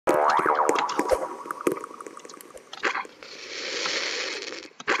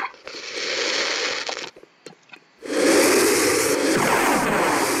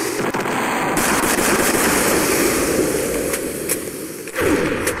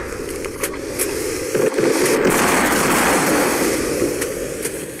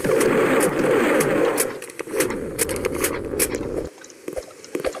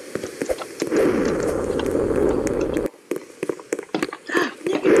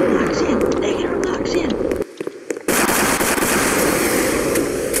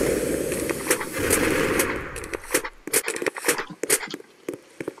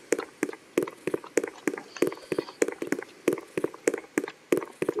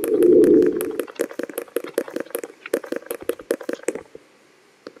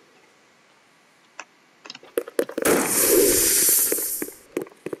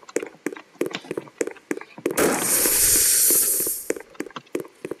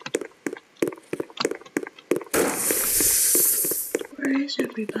Where is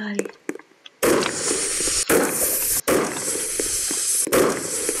everybody?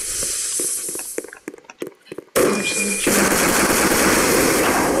 Oh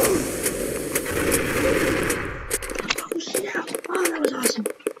snap! Oh, that was awesome.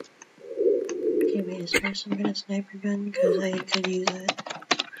 Okay, wait, is there some kind of sniper gun? Because I could use it.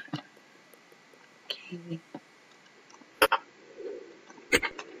 Okay, wait.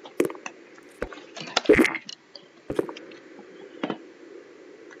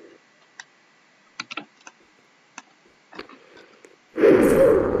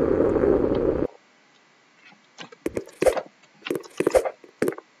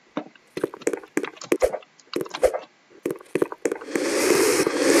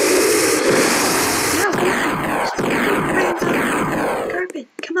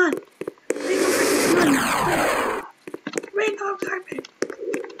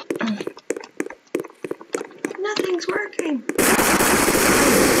 Nothing's working.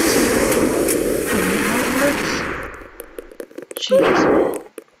 Jeez, man.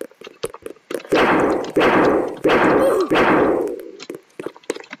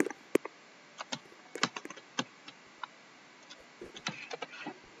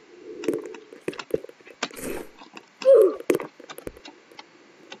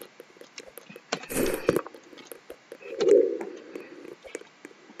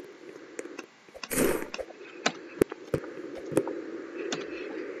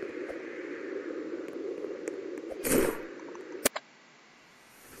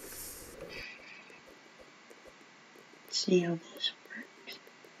 See how this works.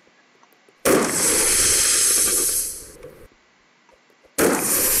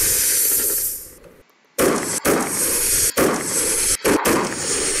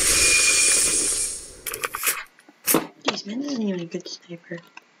 Jeez, man, this isn't even a good sniper.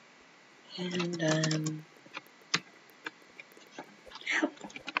 And, help!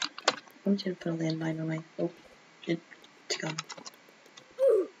 I'm just gonna put a landmine on my. Oh, it's gone.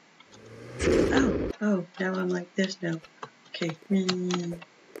 Oh, now I'm like this now. Okay. Yeah.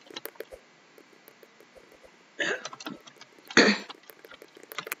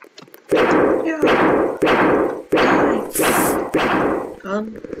 Die. Help.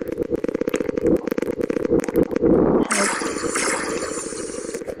 I'm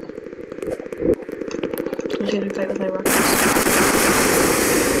just gonna fight with my rockets.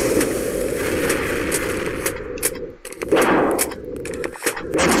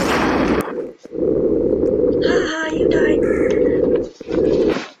 Haha, you died!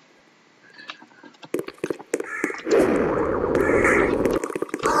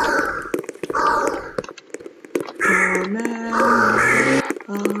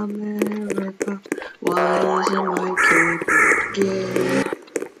 America, why isn't my kid gay?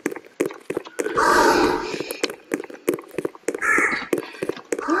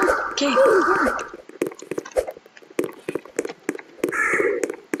 Okay, work!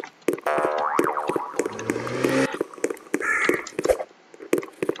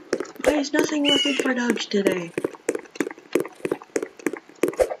 Why is nothing working for Doge today?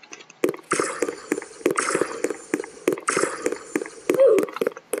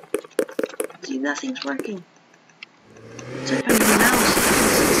 See, nothing's working. It's like on the mouse.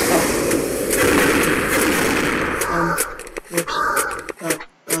 Oops.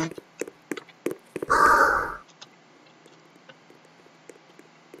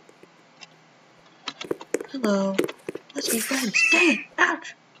 Hello. Let's be friends. Dang it!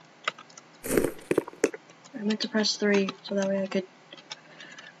 Ouch! I meant to press 3 so that way I could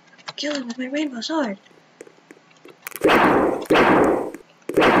kill him with my rainbow sword.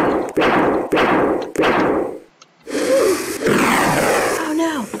 Oh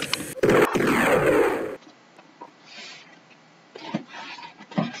no!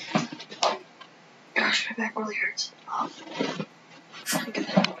 Gosh, my back really hurts. Oh. Look at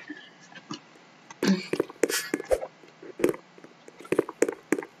that.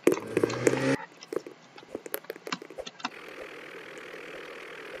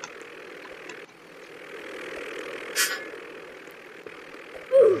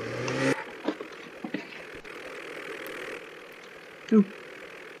 Ooh.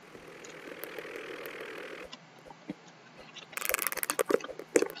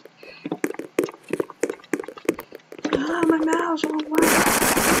 Ah, my mouse won't work.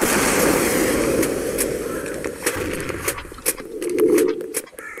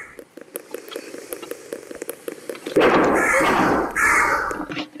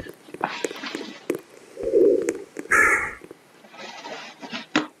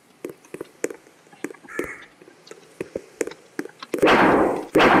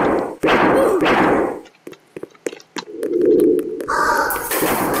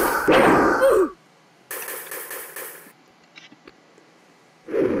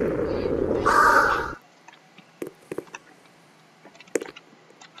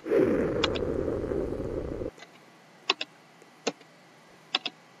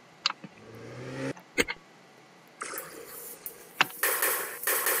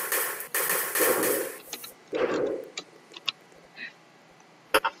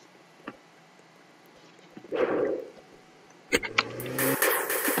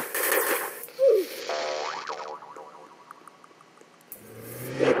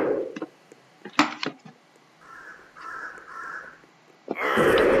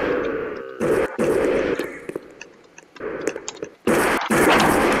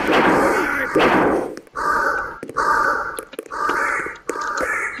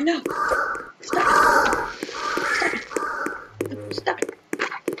 No! Stop it! Stop it!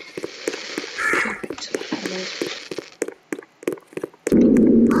 Drop it to the bottom.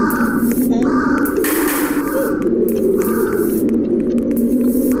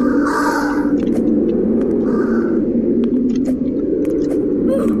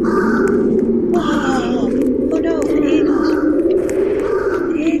 Oh no, the eagles!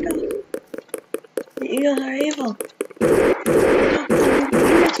 The eagles! The eagles are evil!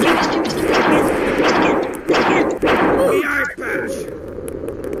 We are bash!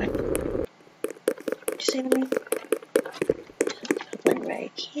 What? Did you say to me? Something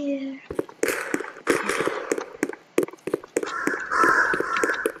right here.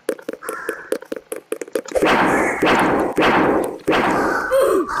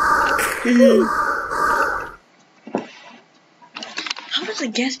 How does a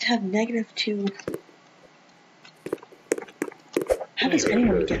guest have -2? How does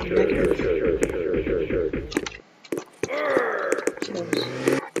anyone get negative kills?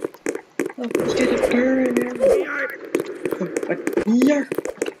 Oh, let's get a burn in there. Oh, what? Yeah.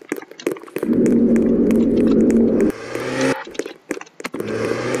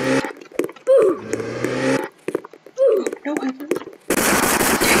 Oh, no, I won't.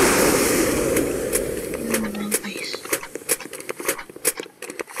 You're in the wrong place.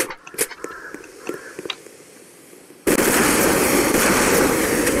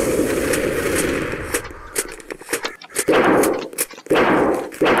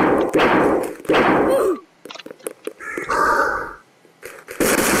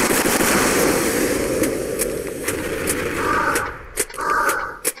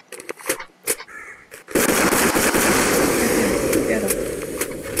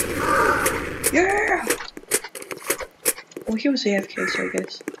 Yeah! Well, he was AFK, so I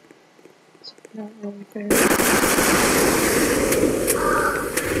guess it's not really fair.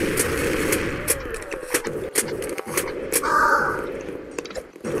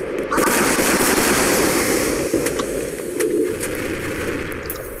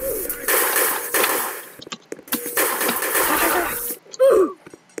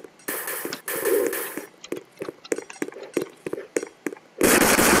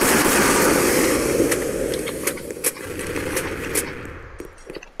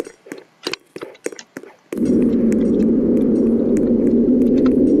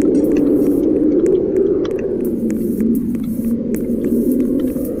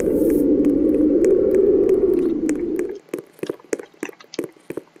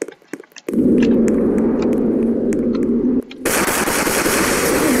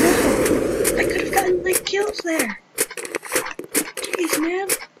 Kills there. Jeez, man.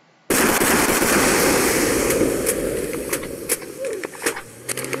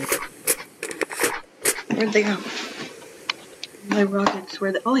 Where'd they go? My rockets,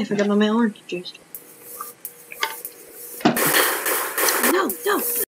 where they? Oh, I forgot my orange juice. No, no.